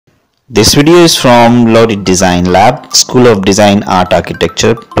This video is from LaureateDesignLab, School of Design, Art,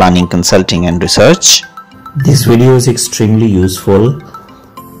 Architecture, Planning, Consulting and Research. This video is extremely useful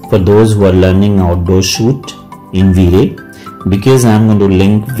for those who are learning outdoor shoot in V-RAY, because I am going to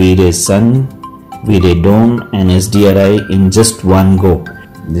link V-RAY Sun, V-RAY Dome and HDRI in just one go.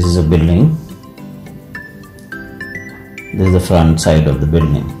 This is a building. This is the front side of the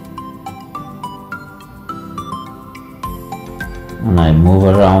building. And I move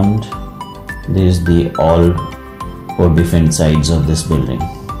around. This is the all four different sides of this building.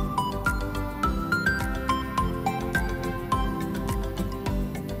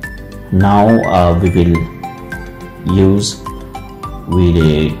 Now we will use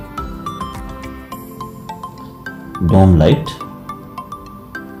V-RAY dome light.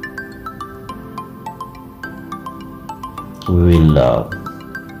 We will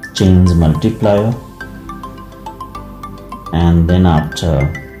change multiplier, and then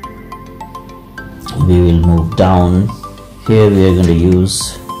after we will move down. Here we are going to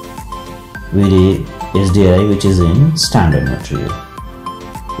use V-RAY HDRI, which is in standard material.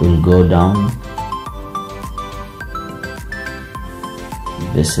 We'll go down.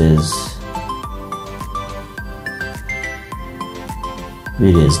 This is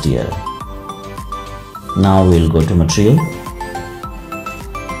V-RAY HDRI. Now we'll go to material.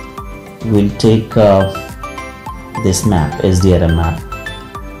 We'll take this map, HDRI map,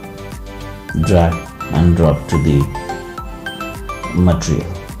 drag and drop to the material.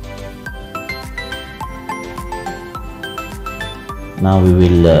 Now we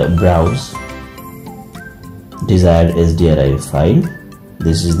will browse desired HDRI file.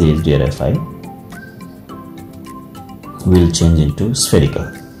 This is the HDRI file. We'll change it to spherical,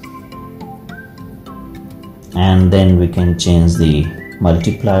 and then we can change the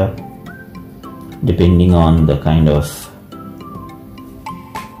multiplier depending on the kind of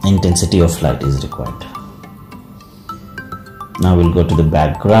intensity of light is required. Now we'll go to the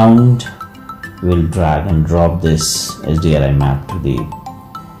background. We'll drag and drop this HDRI map to the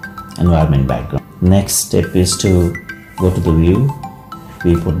environment background. Next step is to go to the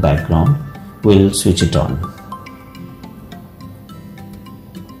viewport background. We'll switch it on.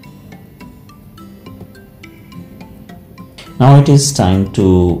 Now it is time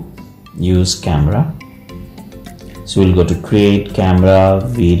to use camera. So we'll go to create camera,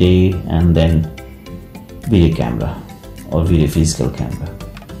 V-RAY, and then V-RAY camera or V-RAY physical camera.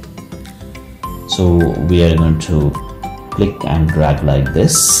 So we are going to click and drag like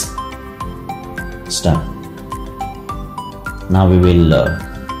this. It's done. Now we will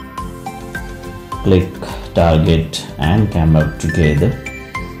click target and camera together,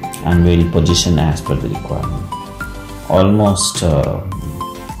 and we'll position as per the requirement. Almost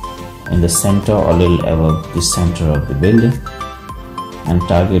in the center or a little above the center of the building. And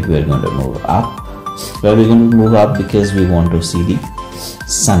target we are going to move up. Where we are going to move up because we want to see the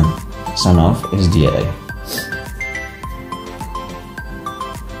sun of HDRI.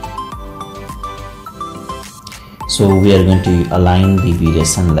 So we are going to align the V-RAY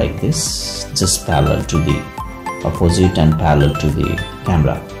sun like this, just parallel to the opposite and parallel to the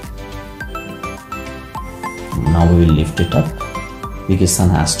camera. Now we will lift it up, because sun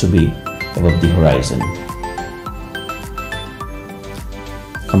has to be above the horizon.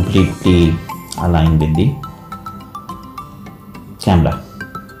 Completely aligned with the camera.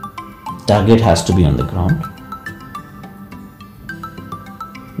 Target has to be on the ground.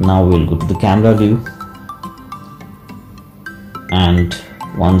 Now we'll go to the camera view, and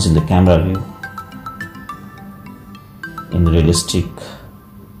once in the camera view, in the realistic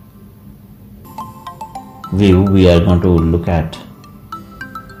view, we are going to look at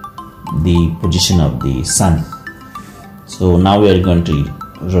the position of the sun. So now we are going to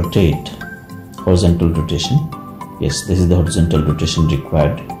rotate, horizontal rotation. Yes, this is the horizontal rotation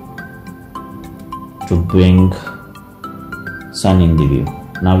required to bring sun in the view.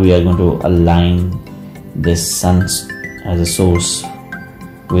 Now we are going to align this sun as a source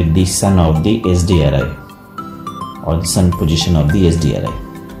with the sun of the HDRI, or the sun position of the HDRI.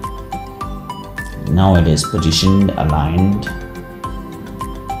 Now it is positioned, aligned.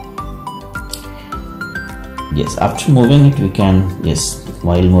 Yes, after moving it, we can, yes,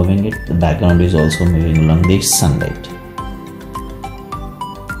 while moving it, the background is also moving along the sunlight.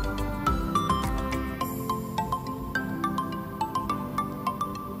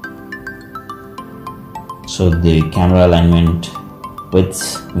 So the camera alignment with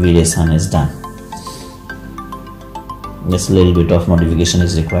V-RAY sun is done. Just a little bit of modification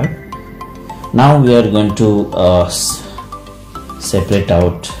is required. Now we are going to separate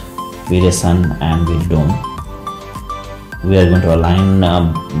out V-RAY sun and V-RAY dome. we are going to align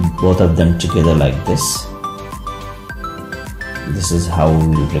both of them together like this. This is how we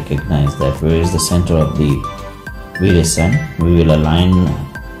will recognize that where is the center of the V-ray sun. We will align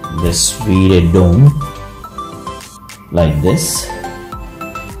this V-ray dome like this.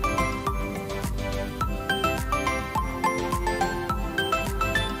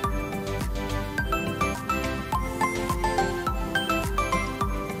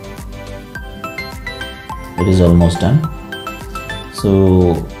 It is almost done.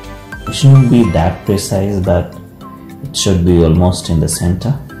 So it shouldn't be that precise, but it should be almost in the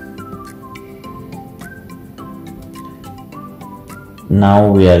center.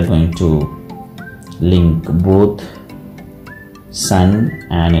 Now we are going to link both sun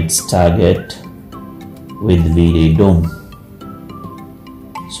and its target with V-ray dome.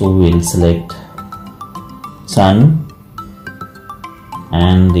 So we will select sun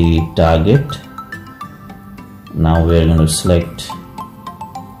and the target. Now we are going to select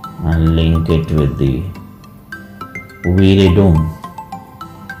and link it with the V-ray dome.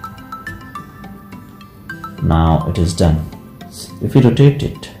 Now it is done. If we rotate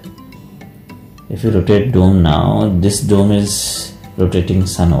it, if we rotate dome now, this dome is rotating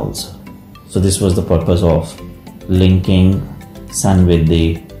sun also. So this was the purpose of linking sun with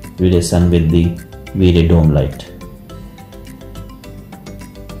the V-ray sun with the V-ray dome light.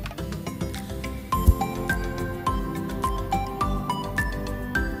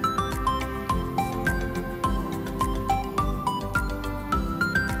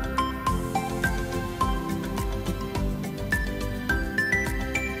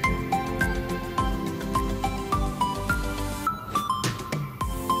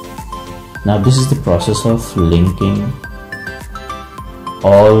 Now this is the process of linking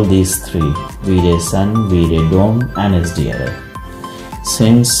all these three, V-ray sun, V-ray dome and HDRI.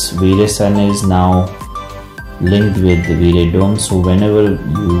 Since V-ray sun is now linked with the V-ray dome, so whenever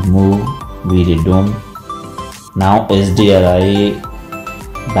you move V-ray dome, now HDRI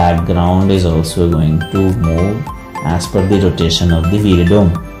background is also going to move as per the rotation of the V-ray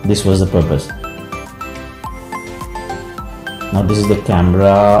dome. This was the purpose. Now this is the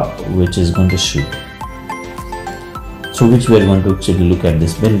camera which is going to shoot, through which we are going to actually look at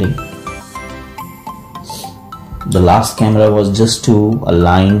this building. The last camera was just to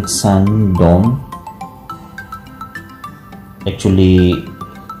align sun dome. Actually,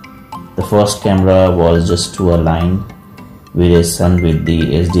 the first camera was just to align V-ray sun with the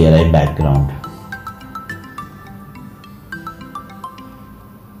HDRI background.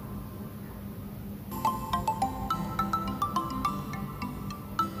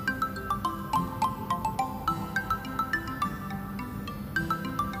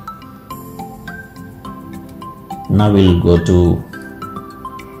 Now we'll go to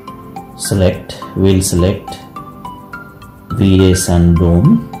select, we'll select V-ray sun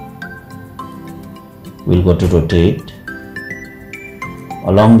dome. We'll go to rotate.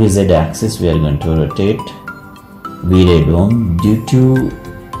 Along the Z axis we are going to rotate V-ray dome. Due to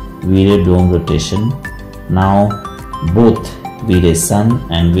V-ray dome rotation, now both V-ray sun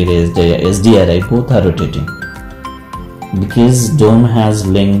and V-ray HDRI both are rotating. Because dome has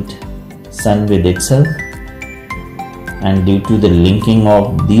linked sun with itself, and due to the linking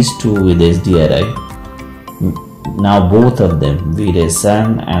of these two with HDRI, now both of them, V-ray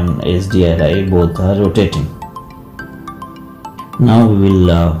sun and HDRI, both are rotating. Now we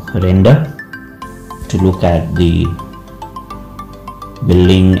will render to look at the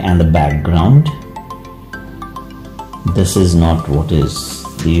building and the background. This is not what is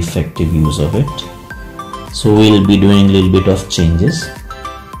the effective use of it. So we will be doing a little bit of changes.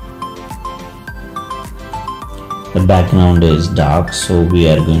 The background is dark, so we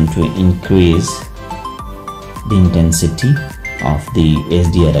are going to increase the intensity of the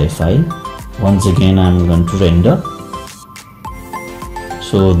HDRI file. Once again I am going to render.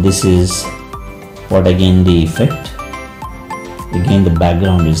 So this is what again the effect. Again the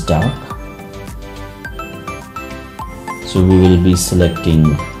background is dark. So we will be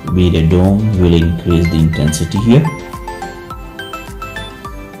selecting V-ray dome. We will increase the intensity here.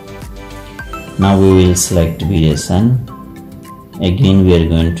 Now we will select V-ray sun. Again we are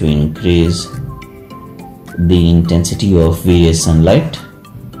going to increase the intensity of V-ray sunlight.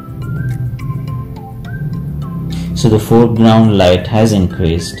 So the foreground light has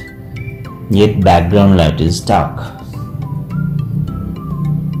increased, yet background light is dark.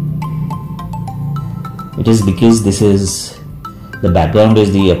 It is because the background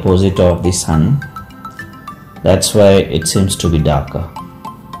is the opposite of the sun. That's why it seems to be darker.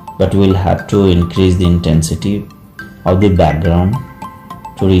 But we'll have to increase the intensity of the background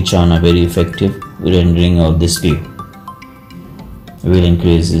to reach on a very effective rendering of this view. We will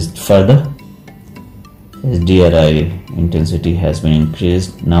increase it further. HDRI intensity has been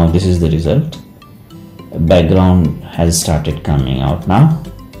increased. Now this is the result. Background has started coming out now.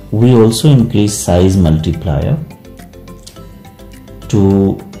 We also increase size multiplier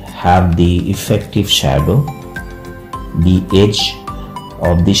to have the effective shadow. The edge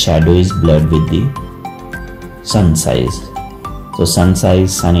of the shadow is blurred with the sun size. So sun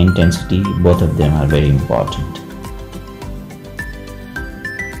size, sun intensity, both of them are very important.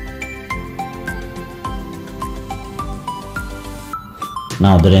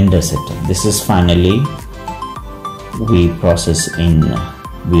 Now the render setup. This is finally we process in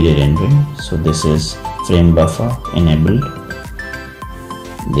V-RAY rendering. So this is frame buffer enabled.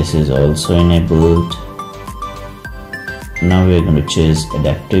 This is also enabled. Now we are going to choose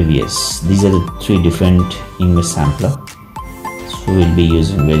adaptive. Yes, these are the three different image sampler. So we will be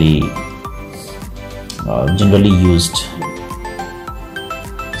using very generally used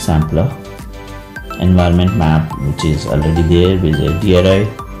sampler. Environment map, which is already there with HDRI.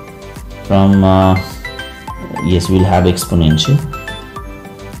 From yes, we'll have exponential.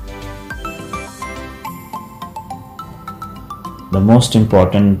 The most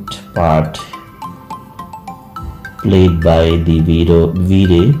important part played by the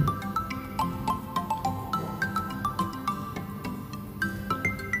V-RAY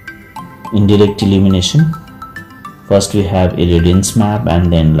indirect illumination. First we have irradiance map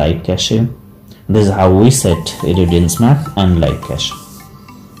and then light cache. This is how we set irradiance map and light cache.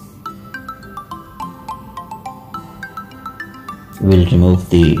 We'll remove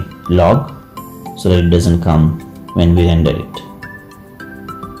the log so that it doesn't come when we render it.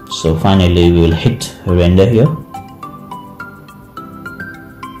 So finally we will hit render here.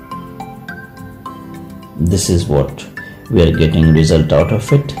 This is what we are getting result out of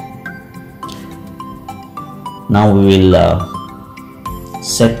it. Now we will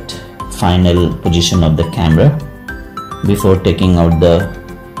set final position of the camera before taking out the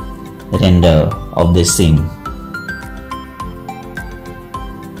render of this scene.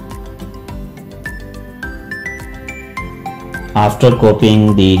 After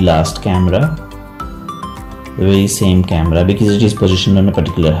copying the last camera, the very same camera, because it is positioned on a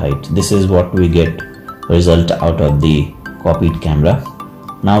particular height, this is what we get result out of the copied camera.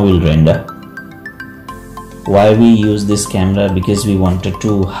 Now we'll render. Why we use this camera? Because we wanted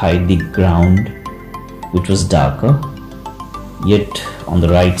to hide the ground which was darker, yet on the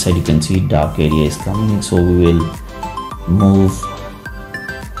right side you can see dark area is coming, so we will move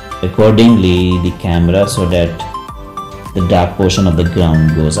accordingly the camera so that the dark portion of the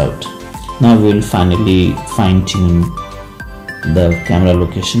ground goes out. Now we will finally fine-tune the camera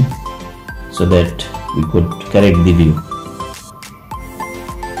location so that we could correct the view.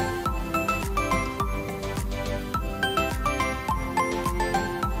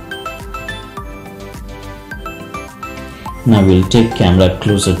 Now we'll take camera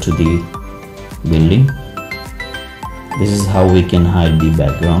closer to the building. This is how we can hide the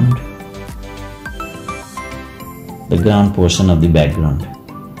background, the ground portion of the background,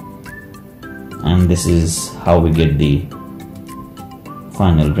 and this is how we get the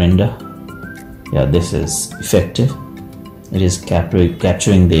final render. Yeah, this is effective. It is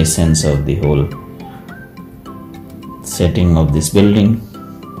capturing the essence of the whole setting of this building.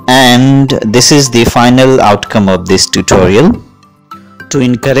 And this is the final outcome of this tutorial. To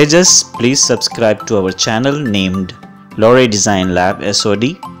encourage us, please subscribe to our channel named LaureateDesignLab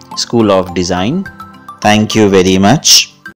SOD, School of Design. Thank you very much.